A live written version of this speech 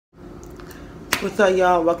What's up,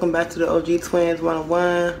 y'all? Welcome back to the OG Twins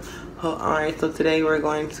 101. Alright, so today we're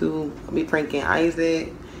going to be pranking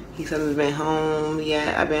Isaac. He said he's been home.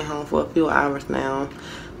 Yeah, I've been home for a few hours now.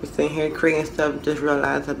 We're sitting here creating stuff. Just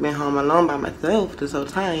realized I've been home alone by myself this whole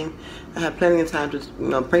time. I have plenty of time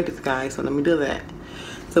to, prank this guy, so let me do that.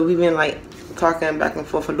 So we've been like talking back and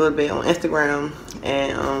forth a little bit on Instagram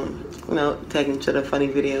and tagging each other funny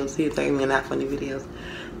videos. He's tagging me not funny videos,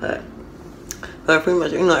 but pretty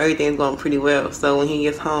much, everything's going pretty well. So when he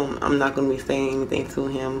gets home, I'm not going to be saying anything to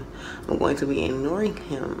him. I'm going to be ignoring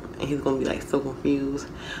him. And he's going to be like so confused.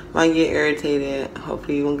 Might get irritated.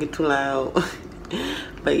 Hopefully he won't get too loud.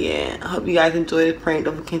 But yeah, I hope you guys enjoy this prank.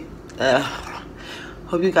 Don't forget,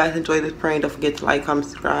 hope you guys enjoy this prank. Don't forget to like, comment,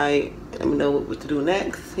 subscribe. Let me know what to do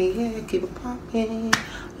next. Yeah, keep it popping.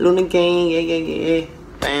 Luna gang, yeah.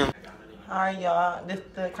 Bam. Alright, y'all. This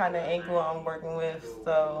is the kind of angle I'm working with.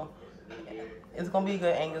 So it's gonna be a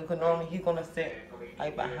good angle because normally he's gonna sit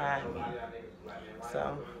like behind me.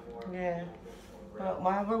 So yeah. But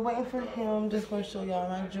while we're waiting for him, just gonna show y'all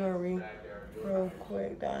my jewelry real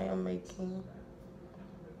quick that I am making.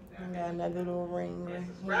 I got another little ring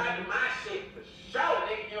right here.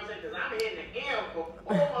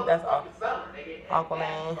 That's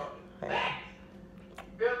Aquaman.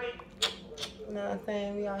 You know what I'm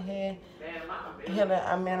saying? We out here healing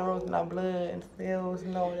our minerals and our blood and cells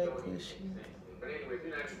and all that good shit.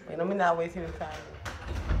 Wait, let me not waste any time.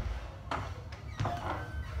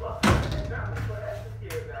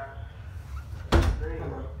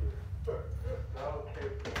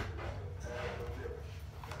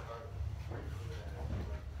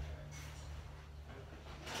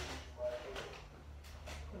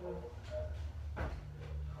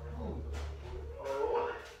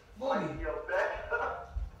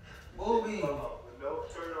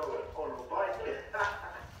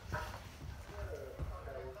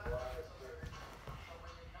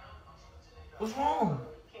 What's wrong?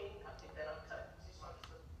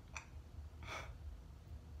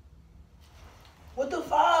 What the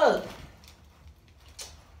fuck?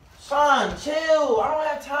 Son, chill. I don't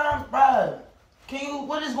have time, bro.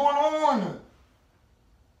 What is going on?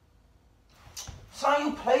 Son,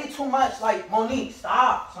 you play too much. Like, Monique,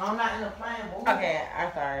 stop. Son, I'm not in the plan, boy. Okay,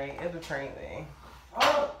 I'm sorry. It's a prank thing.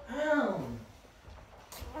 Oh, damn.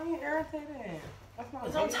 Why are you irritated? I'm trying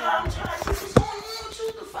to see what's going on with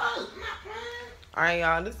you. The fuck? I'm not playing. Alright,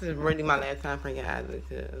 y'all. This is really my last time pranking Isaac,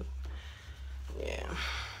 because, yeah.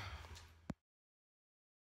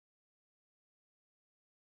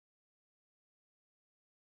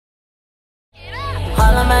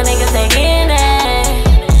 All of my niggas, they in it.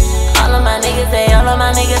 All of my niggas, they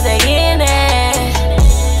in it.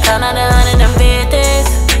 Count out 150s.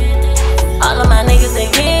 All of my niggas, they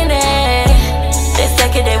in it. They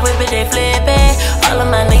stack it, they whip it, they flip it. All of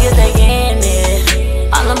my niggas.